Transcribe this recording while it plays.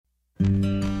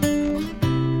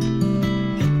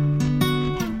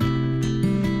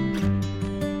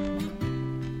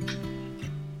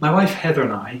My wife Heather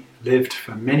and I lived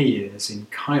for many years in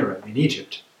Cairo in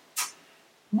Egypt.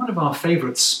 One of our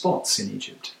favourite spots in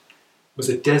Egypt was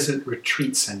a desert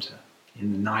retreat centre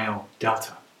in the Nile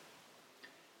Delta.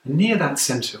 And near that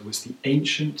centre was the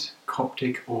ancient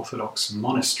Coptic Orthodox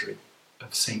monastery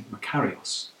of St.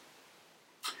 Makarios.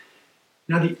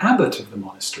 Now the abbot of the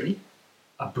monastery,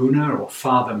 Abuna or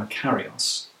Father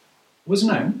Makarios, was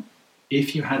known,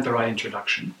 if you had the right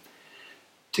introduction,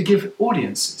 to give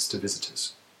audiences to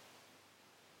visitors.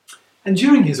 And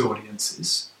during his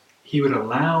audiences, he would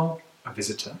allow a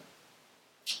visitor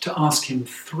to ask him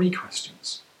 3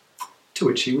 questions, to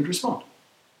which he would respond.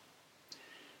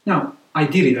 Now,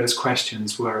 ideally those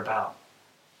questions were about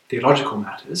theological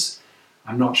matters.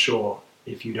 I'm not sure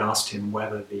if you'd asked him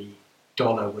whether the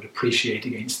dollar would appreciate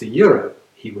against the euro,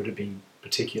 he would have been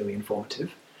particularly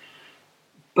informative.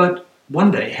 But one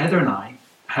day, Heather and I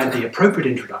had the appropriate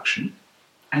introduction,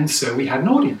 and so we had an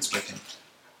audience with him.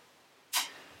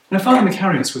 Now, Father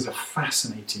Makarios was a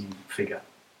fascinating figure,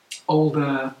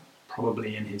 older,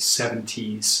 probably in his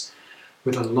 70s,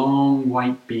 with a long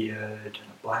white beard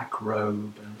and a black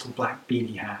robe and a little black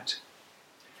beanie hat.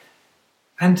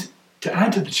 And to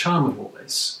add to the charm of all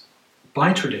this,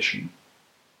 by tradition,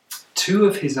 2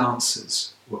 of his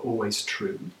answers were always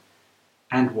true,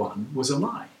 and 1 was a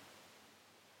lie.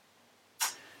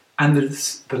 And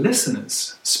the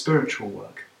listener's spiritual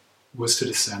work was to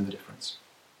discern the difference.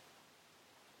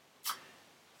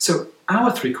 So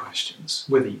our 3 questions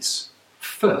were these.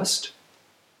 First,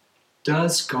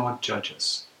 does God judge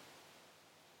us?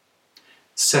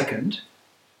 Second,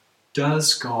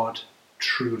 does God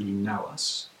truly know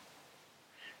us?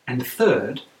 And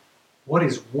third, what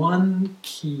is one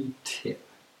key tip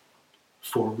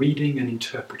for reading and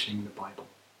interpreting the Bible?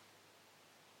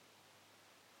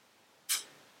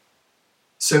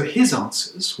 So his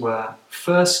answers were,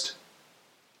 first,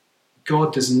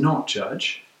 God does not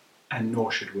judge, and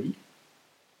nor should we.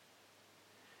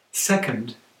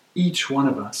 Second, each one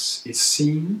of us is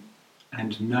seen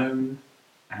and known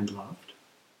and loved.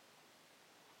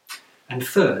 And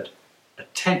third, a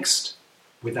text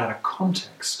without a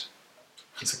context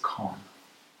is a con.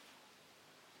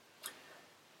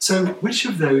 So which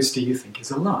of those do you think is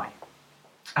a lie,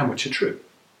 and which are true?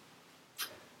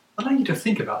 I'd like you to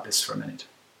think about this for a minute.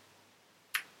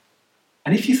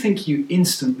 And if you think you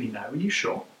instantly know, are you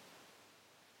sure?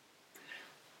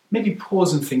 Maybe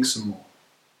pause and think some more.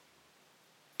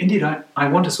 Indeed, I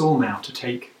want us all now to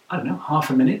take, half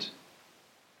a minute,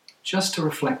 just to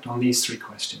reflect on these 3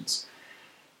 questions.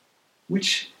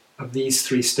 Which of these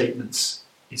 3 statements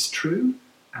is true,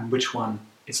 and which one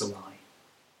is a lie?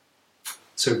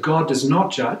 So God does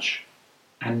not judge,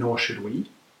 and nor should we.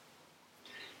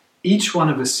 Each one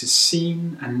of us is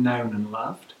seen and known and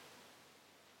loved,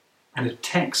 and a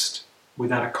text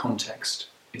without a context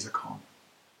is a con.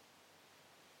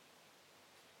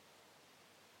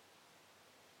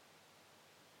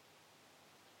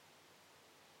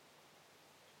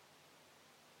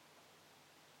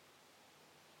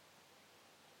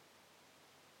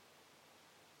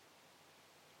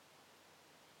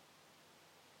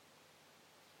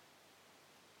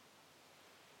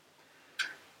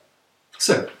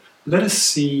 So, let us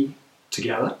see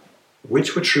together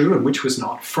which were true and which was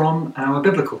not from our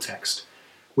biblical text,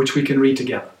 which we can read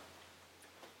together.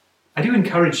 I do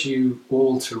encourage you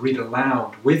all to read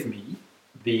aloud with me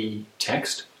the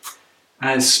text.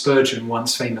 As Spurgeon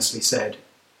once famously said,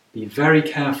 be very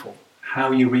careful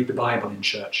how you read the Bible in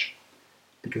church,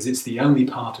 because it's the only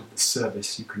part of the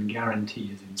service you can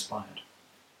guarantee is inspired.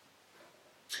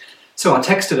 So our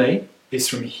text today is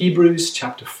from Hebrews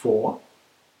chapter 4,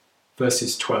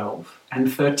 verses 12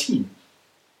 and 13.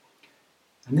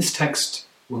 And this text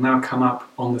will now come up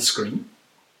on the screen.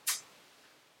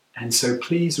 And so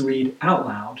please read out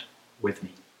loud with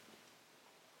me.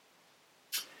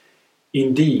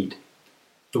 Indeed,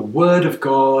 the word of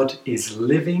God is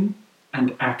living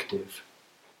and active,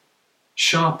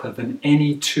 sharper than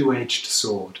any 2-edged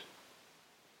sword,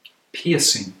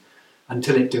 piercing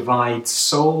until it divides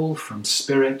soul from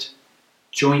spirit,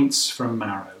 joints from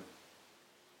marrow.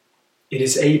 It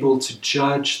is able to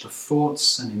judge the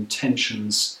thoughts and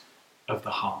intentions of the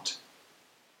heart.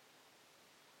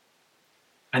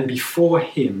 And before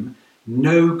him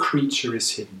no creature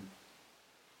is hidden,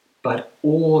 but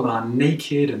all are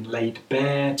naked and laid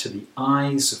bare to the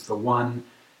eyes of the one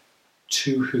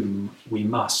to whom we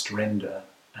must render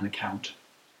an account.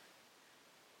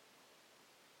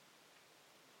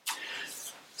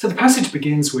 So the passage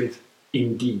begins with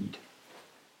indeed.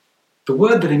 The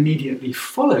word that immediately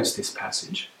follows this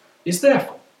passage is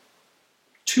therefore.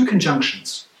 2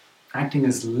 conjunctions acting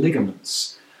as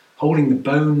ligaments, holding the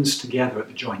bones together at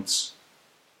the joints.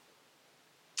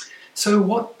 So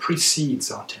what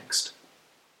precedes our text?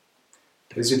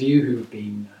 Those of you who've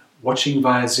been watching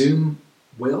via Zoom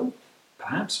will,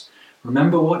 perhaps,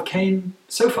 remember what came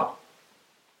so far.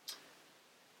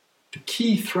 The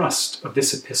key thrust of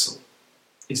this epistle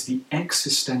is the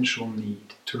existential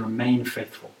need to remain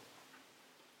faithful,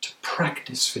 to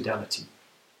practice fidelity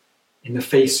in the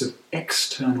face of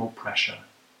external pressure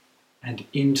and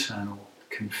internal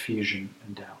confusion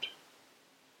and doubt.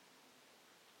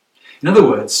 In other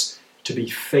words, to be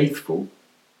faithful,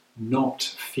 not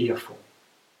fearful.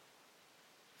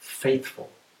 Faithful,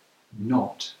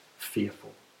 not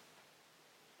fearful.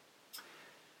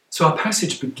 So our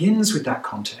passage begins with that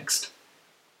context,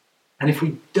 and if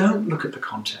we don't look at the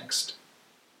context,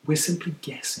 we're simply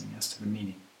guessing as to the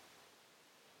meaning.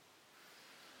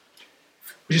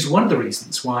 Which is one of the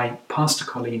reasons why Pastor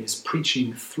Colleen is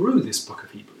preaching through this book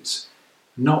of Hebrews,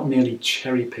 not merely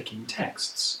cherry-picking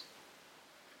texts.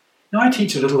 Now, I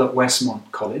teach a little at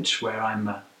Westmont College, where I'm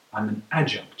an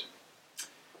adjunct.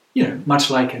 You know, much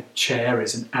like a chair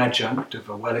is an adjunct of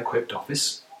a well-equipped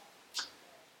office.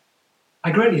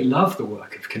 I greatly love the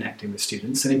work of connecting with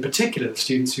students, and in particular the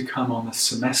students who come on the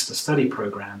semester study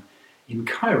program in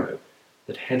Cairo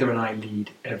that Heather and I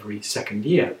lead every second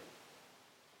year.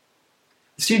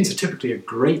 The students are typically a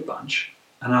great bunch,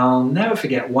 and I'll never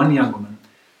forget one young woman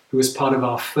who was part of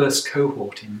our first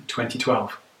cohort in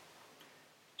 2012.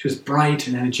 She was bright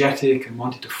and energetic and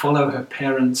wanted to follow her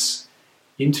parents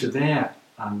into their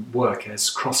work as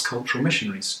cross-cultural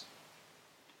missionaries.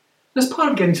 As part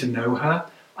of getting to know her,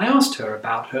 I asked her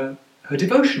about her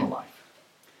devotional life.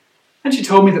 And she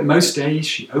told me that most days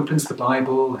she opens the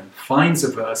Bible and finds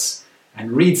a verse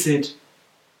and reads it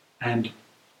and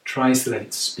tries to let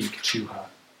it speak to her.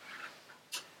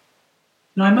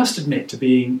 Now, I must admit to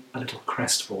being a little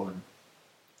crestfallen,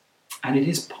 and it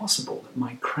is possible that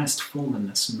my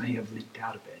crestfallenness may have leaked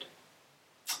out a bit.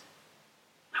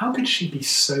 How could she be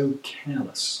so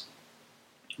careless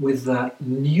with that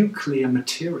nuclear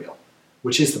material,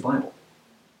 which is the Bible?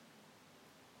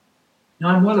 Now,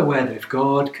 I'm well aware that if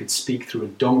God could speak through a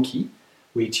donkey,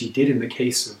 which he did in the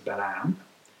case of Balaam,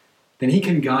 then he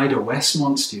can guide a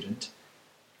Westmont student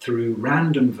through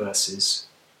random verses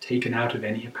taken out of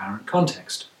any apparent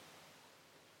context.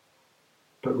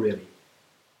 But really,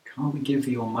 can't we give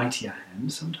the Almighty a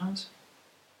hand sometimes?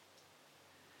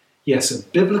 Yes, a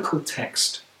biblical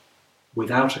text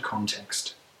without a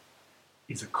context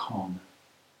is a con.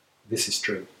 This is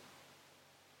true.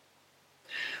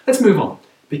 Let's move on,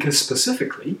 because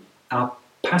specifically, our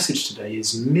passage today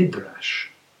is midrash,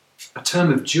 a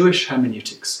term of Jewish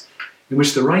hermeneutics, in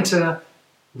which the writer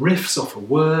riffs off a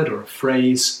word or a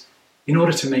phrase in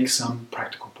order to make some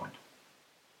practical point.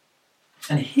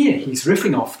 And here he's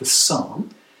riffing off the psalm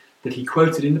that he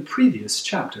quoted in the previous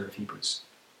chapter of Hebrews,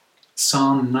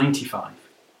 Psalm 95.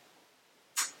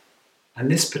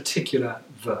 And this particular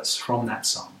verse from that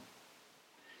psalm: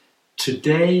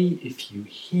 "Today, if you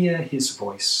hear his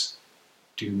voice,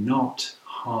 do not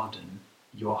harden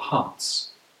your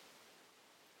hearts."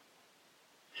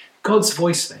 God's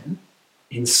voice then,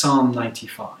 in Psalm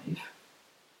 95,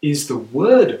 is the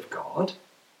word of God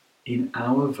in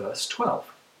our verse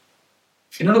 12.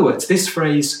 In other words, this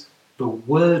phrase, the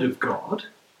word of God,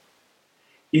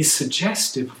 is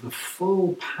suggestive of the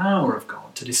full power of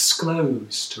God to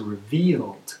disclose, to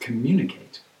reveal, to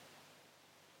communicate.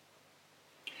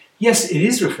 Yes, it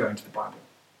is referring to the Bible,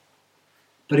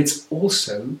 but it's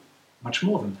also much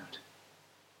more than that.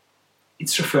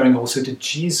 It's referring also to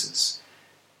Jesus,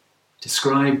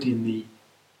 described in the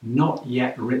not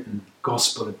yet written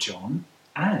Gospel of John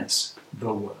as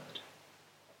the Word.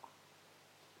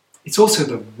 It's also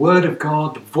the Word of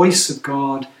God, the voice of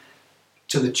God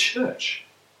to the church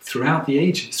throughout the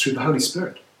ages through the Holy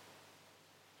Spirit.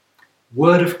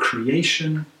 Word of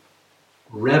creation,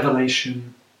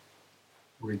 revelation,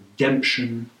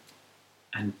 redemption,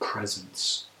 and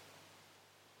presence.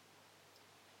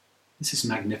 This is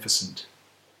magnificent.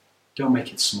 Don't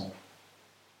make it small.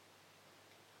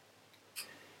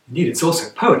 Indeed, it's also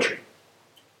poetry.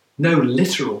 No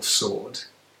literal sword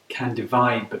can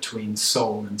divide between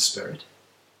soul and spirit.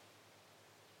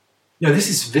 No, this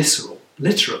is visceral,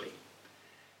 literally.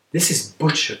 This is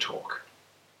butcher talk.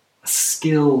 A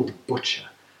skilled butcher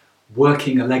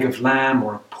working a leg of lamb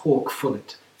or a pork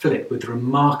fillet with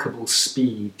remarkable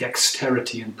speed,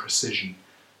 dexterity and precision.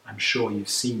 I'm sure you've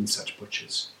seen such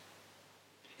butchers.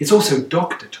 It's also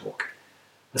doctor talk.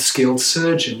 A skilled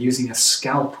surgeon using a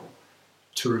scalpel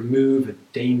to remove a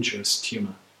dangerous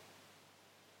tumour.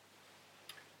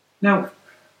 Now,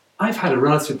 I've had a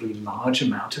relatively large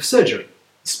amount of surgery,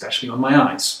 especially on my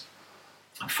eyes.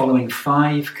 following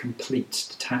 5 complete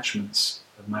detachments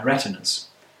of my retinas.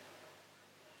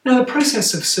 Now, the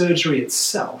process of surgery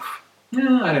itself, I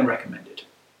don't recommend it.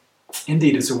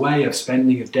 Indeed, as a way of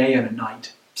spending a day and a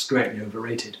night, it's greatly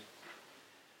overrated.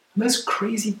 And those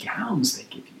crazy gowns they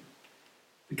give you,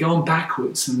 that go on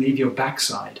backwards and leave your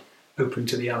backside open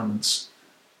to the elements.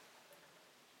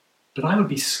 But I would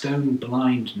be stone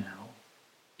blind now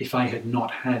if I had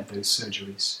not had those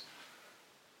surgeries.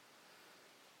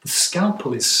 The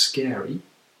scalpel is scary,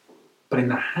 but in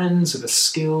the hands of a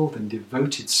skilled and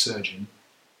devoted surgeon,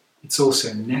 it's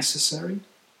also necessary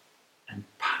and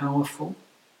powerful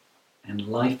and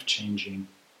life-changing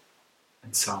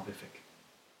and salvific.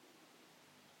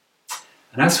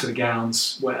 And as for the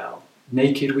gowns, well,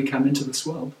 naked we come into this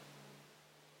world.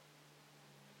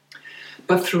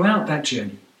 But throughout that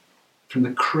journey, from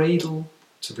the cradle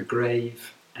to the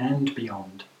grave and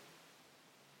beyond,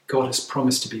 God has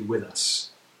promised to be with us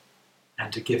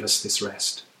and to give us this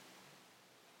rest.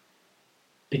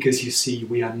 Because you see,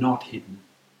 we are not hidden,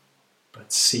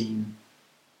 but seen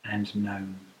and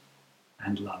known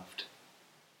and loved.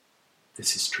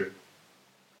 This is true.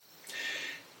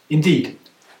 Indeed,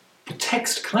 the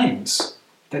text claims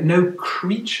that no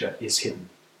creature is hidden.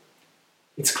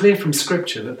 It's clear from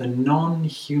Scripture that the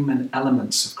non-human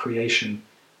elements of creation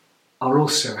are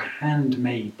also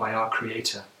handmade by our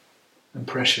Creator and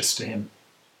precious to Him.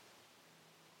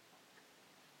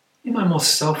 In my more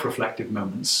self-reflective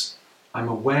moments, I'm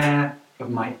aware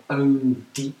of my own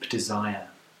deep desire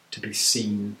to be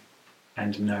seen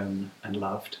and known and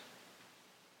loved.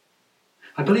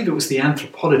 I believe it was the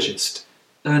anthropologist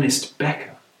Ernest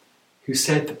Becker who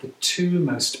said that the 2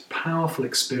 most powerful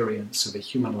experiences of a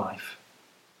human life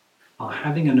are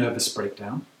having a nervous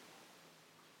breakdown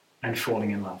and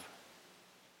falling in love.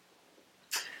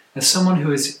 As someone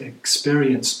who has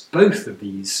experienced both of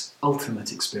these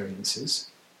ultimate experiences,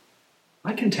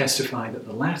 I can testify that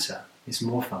the latter is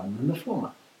more fun than the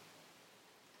former.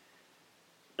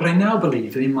 But I now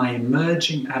believe that in my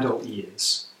emerging adult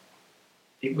years,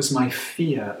 it was my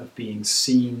fear of being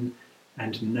seen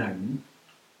and known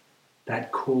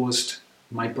that caused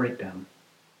my breakdown.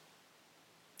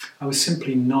 I was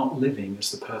simply not living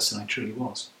as the person I truly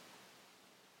was.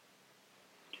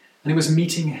 And it was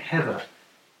meeting Heather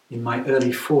in my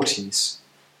early 40s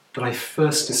that I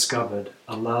first discovered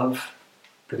a love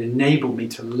that enabled me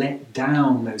to let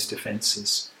down those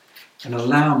defenses and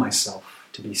allow myself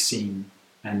to be seen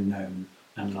and known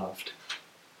and loved.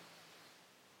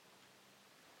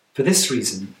 For this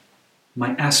reason,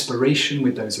 my aspiration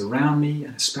with those around me,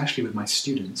 and especially with my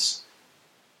students,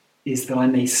 is that I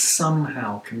may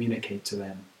somehow communicate to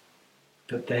them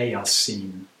that they are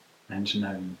seen and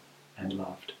known and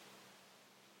loved.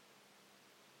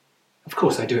 Of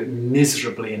course, I do it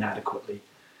miserably inadequately.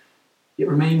 It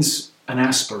remains an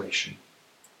aspiration,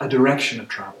 a direction of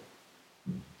travel.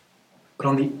 But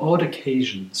on the odd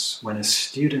occasions when a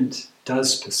student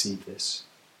does perceive this,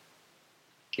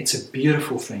 it's a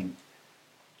beautiful thing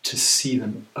to see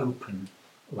them open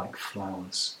like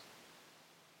flowers.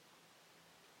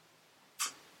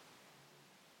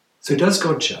 So does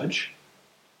God judge?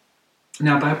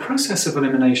 Now, by a process of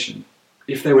elimination,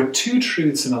 if there were 2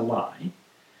 truths and a lie,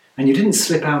 and you didn't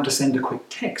slip out to send a quick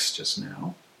text just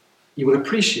now, you will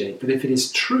appreciate that if it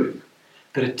is true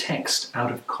that a text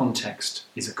out of context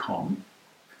is a con,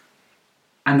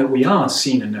 and that we are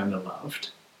seen and known and loved,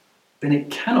 then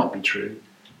it cannot be true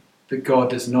that God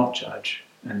does not judge,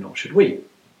 and nor should we.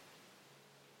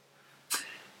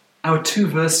 Our 2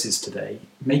 verses today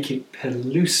make it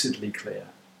pellucidly clear,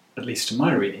 at least to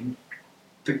my reading,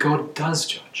 that God does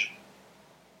judge.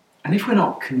 And if we're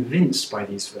not convinced by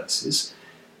these verses,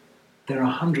 there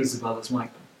are hundreds of others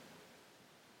like them.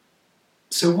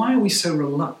 So why are we so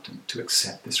reluctant to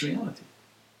accept this reality?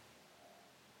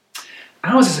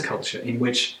 Ours is a culture in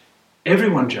which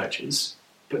everyone judges,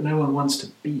 but no one wants to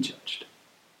be judged.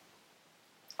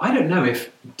 I don't know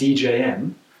if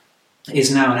DJM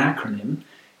is now an acronym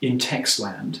in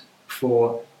Textland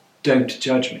for Don't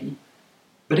Judge Me,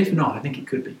 but if not, I think it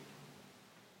could be.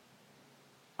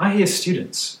 I hear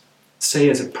students say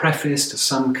as a preface to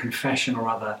some confession or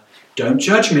other, "Don't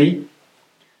judge me,"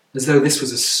 as though this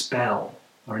was a spell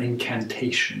or an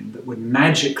incantation that would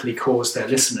magically cause their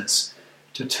listeners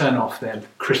to turn off their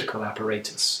critical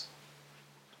apparatus.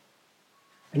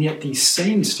 And yet these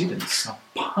same students are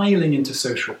piling into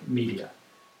social media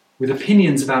with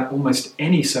opinions about almost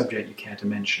any subject you care to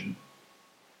mention,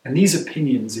 and these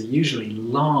opinions are usually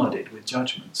larded with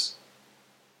judgments.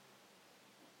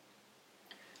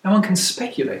 Now one can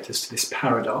speculate as to this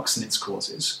paradox and its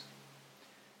causes,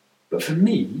 but for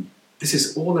me, this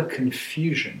is all a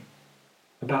confusion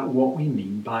about what we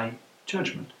mean by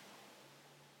judgment.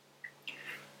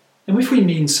 And if we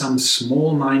mean some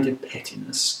small-minded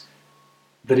pettiness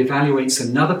that evaluates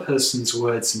another person's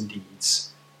words and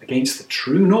deeds against the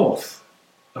true north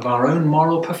of our own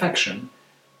moral perfection,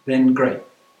 then great,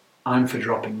 I'm for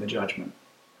dropping the judgment.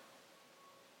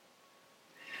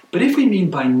 But if we mean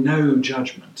by no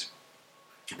judgment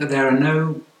that there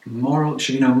are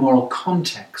should be no moral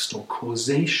context or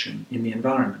causation in the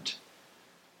environment,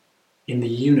 in the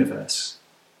universe,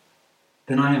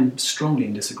 then I am strongly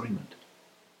in disagreement.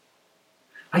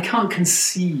 I can't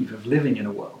conceive of living in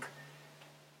a world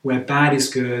where bad is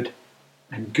good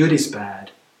and good is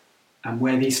bad, and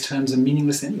where these terms are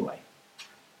meaningless anyway.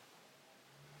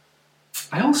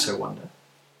 I also wonder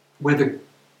whether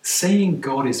saying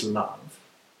God is love,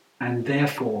 and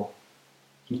therefore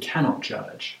he cannot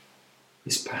judge,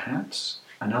 is perhaps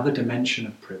another dimension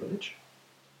of privilege.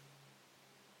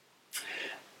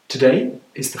 Today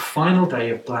is the final day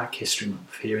of Black History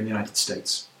Month here in the United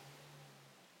States.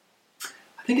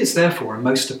 I think it's therefore a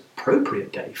most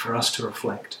appropriate day for us to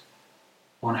reflect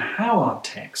on how our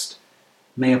text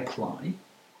may apply,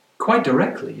 quite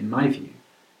directly in my view,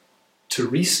 to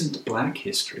recent Black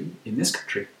history in this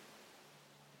country.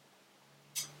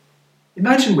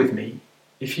 Imagine with me,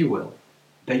 if you will,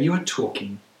 that you are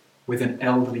talking with an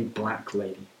elderly black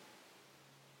lady.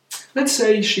 Let's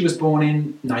say she was born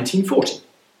in 1940.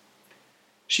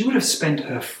 She would have spent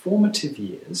her formative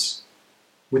years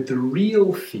with the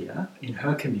real fear in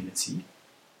her community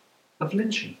of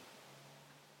lynching.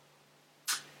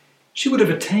 She would have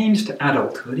attained to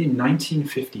adulthood in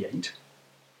 1958,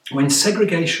 when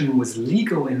segregation was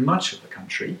legal in much of the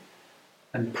country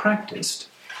and practiced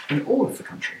in all of the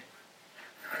country.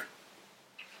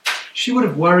 She would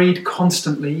have worried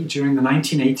constantly during the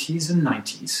 1980s and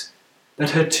 90s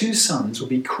that her two sons would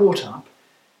be caught up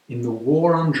in the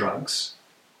war on drugs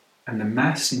and the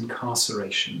mass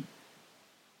incarceration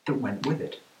that went with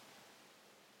it.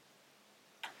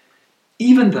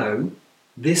 Even though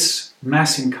this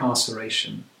mass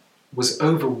incarceration was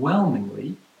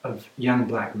overwhelmingly of young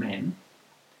black men,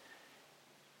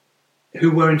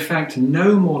 who were in fact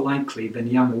no more likely than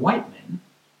young white men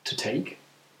to take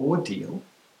or deal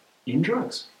in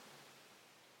drugs.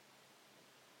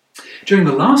 During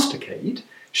the last decade,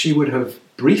 she would have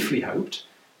briefly hoped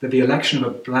that the election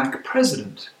of a black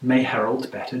president may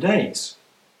herald better days.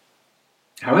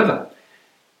 However,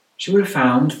 she would have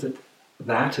found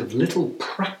that of little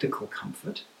practical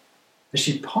comfort as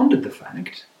she pondered the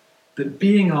fact that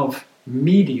being of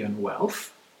median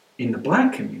wealth in the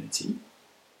black community,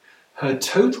 her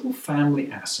total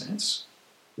family assets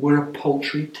were a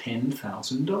paltry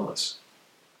 $10,000.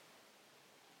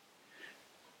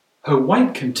 Her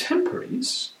white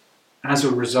contemporaries, as a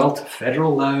result of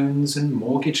federal loans and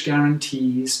mortgage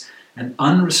guarantees and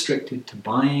unrestricted to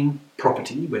buying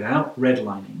property without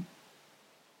redlining,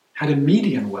 had a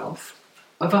median wealth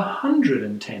of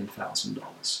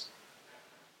 $110,000.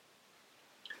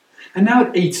 And now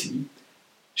at 80,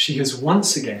 she has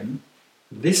once again,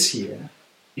 this year,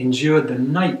 endured the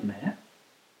nightmare,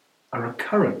 a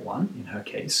recurrent one in her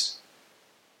case,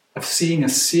 of seeing a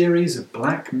series of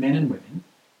black men and women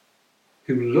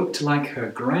who looked like her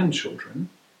grandchildren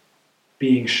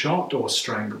being shot or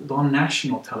strangled on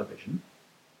national television,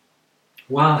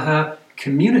 while her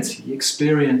community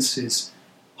experiences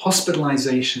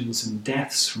hospitalizations and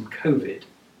deaths from COVID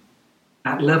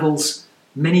at levels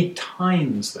many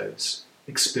times those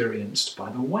experienced by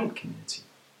the white community.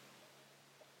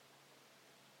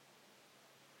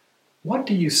 What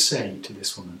do you say to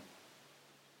this woman?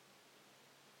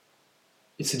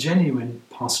 It's a genuine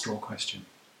pastoral question.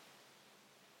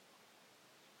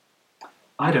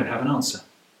 I don't have an answer.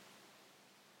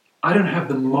 I don't have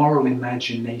the moral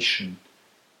imagination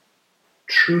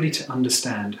truly to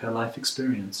understand her life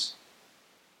experience.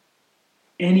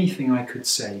 Anything I could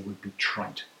say would be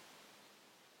trite.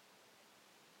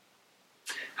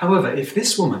 However, if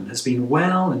this woman has been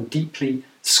well and deeply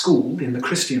schooled in the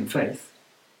Christian faith,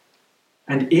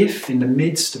 and if in the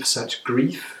midst of such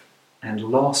grief and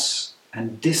loss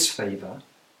and disfavour,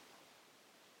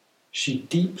 she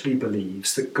deeply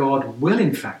believes that God will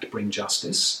in fact bring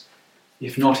justice,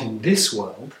 if not in this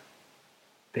world,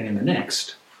 then in the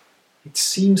next, it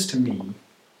seems to me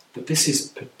that this is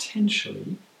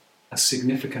potentially a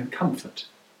significant comfort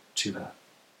to her.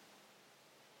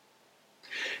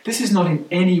 This is not in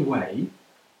any way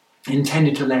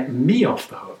intended to let me off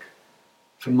the hook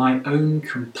for my own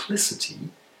complicity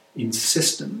in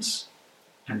systems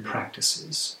and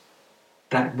practices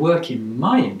that work in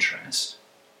my interest,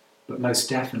 but most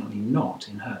definitely not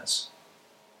in hers.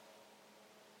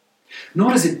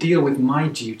 Nor does it deal with my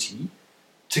duty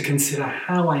to consider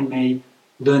how I may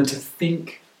learn to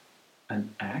think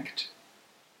and act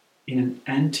in an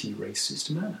anti-racist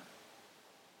manner.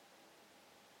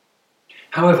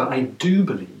 However, I do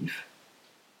believe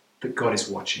that God is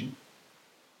watching,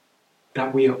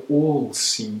 that we are all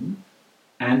seen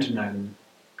and known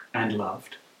and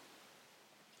loved,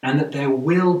 and that there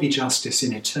will be justice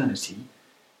in eternity,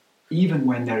 even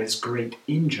when there is great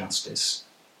injustice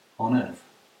on earth.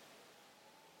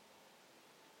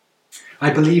 I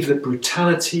believe that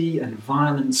brutality and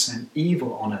violence and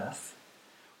evil on earth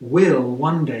will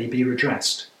one day be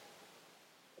redressed.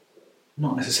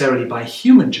 Not necessarily by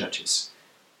human judges.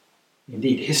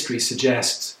 Indeed, history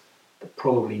suggests that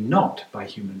probably not by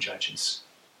human judges.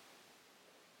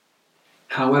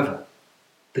 However,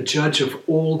 the judge of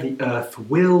all the earth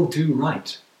will do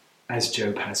right, as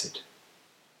Job has it.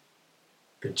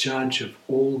 The judge of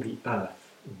all the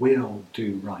earth will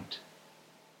do right.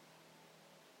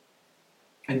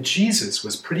 And Jesus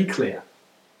was pretty clear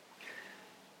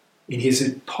in his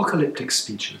apocalyptic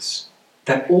speeches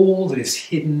that all that is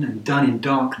hidden and done in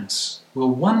darkness will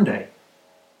one day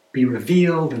be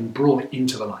revealed and brought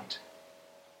into the light.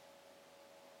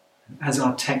 As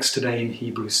our text today in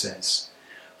Hebrews says,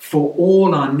 "For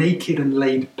all are naked and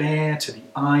laid bare to the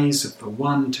eyes of the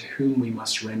one to whom we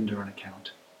must render an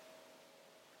account."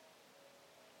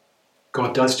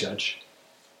 God does judge.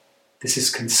 This is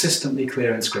consistently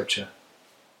clear in Scripture.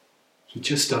 He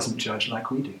just doesn't judge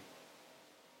like we do.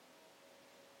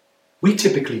 We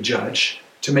typically judge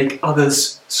to make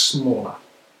others smaller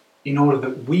in order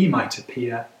that we might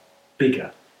appear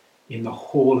bigger in the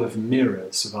hall of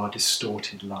mirrors of our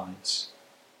distorted lives.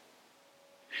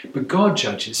 But God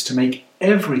judges to make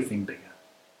everything bigger,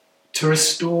 to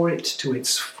restore it to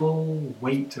its full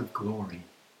weight of glory.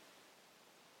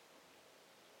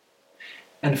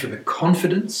 And for the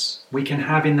confidence we can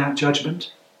have in that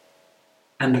judgment,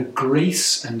 and the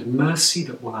grace and mercy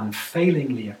that will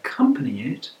unfailingly accompany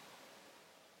it,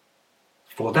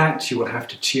 for that you will have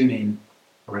to tune in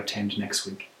or attend next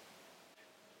week.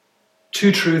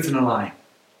 Two truths and a lie.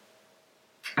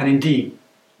 And indeed,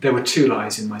 there were two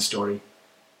lies in my story,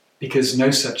 because no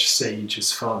such sage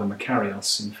as Father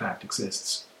Macarius in fact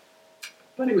exists.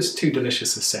 But it was too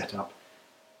delicious a setup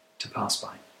to pass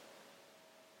by.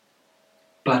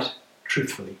 But,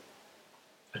 truthfully,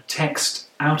 a text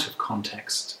out of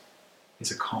context is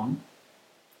a con.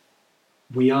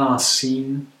 We are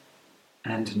seen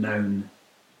and known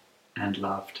and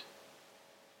loved.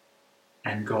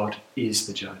 And God is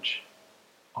the judge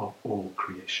of all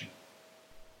creation.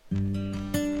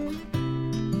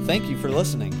 Thank you for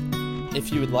listening.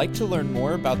 If you would like to learn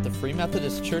more about the Free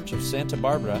Methodist Church of Santa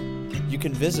Barbara, you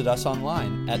can visit us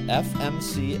online at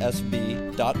fmcsb.org.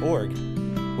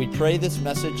 We pray this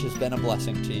message has been a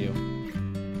blessing to you.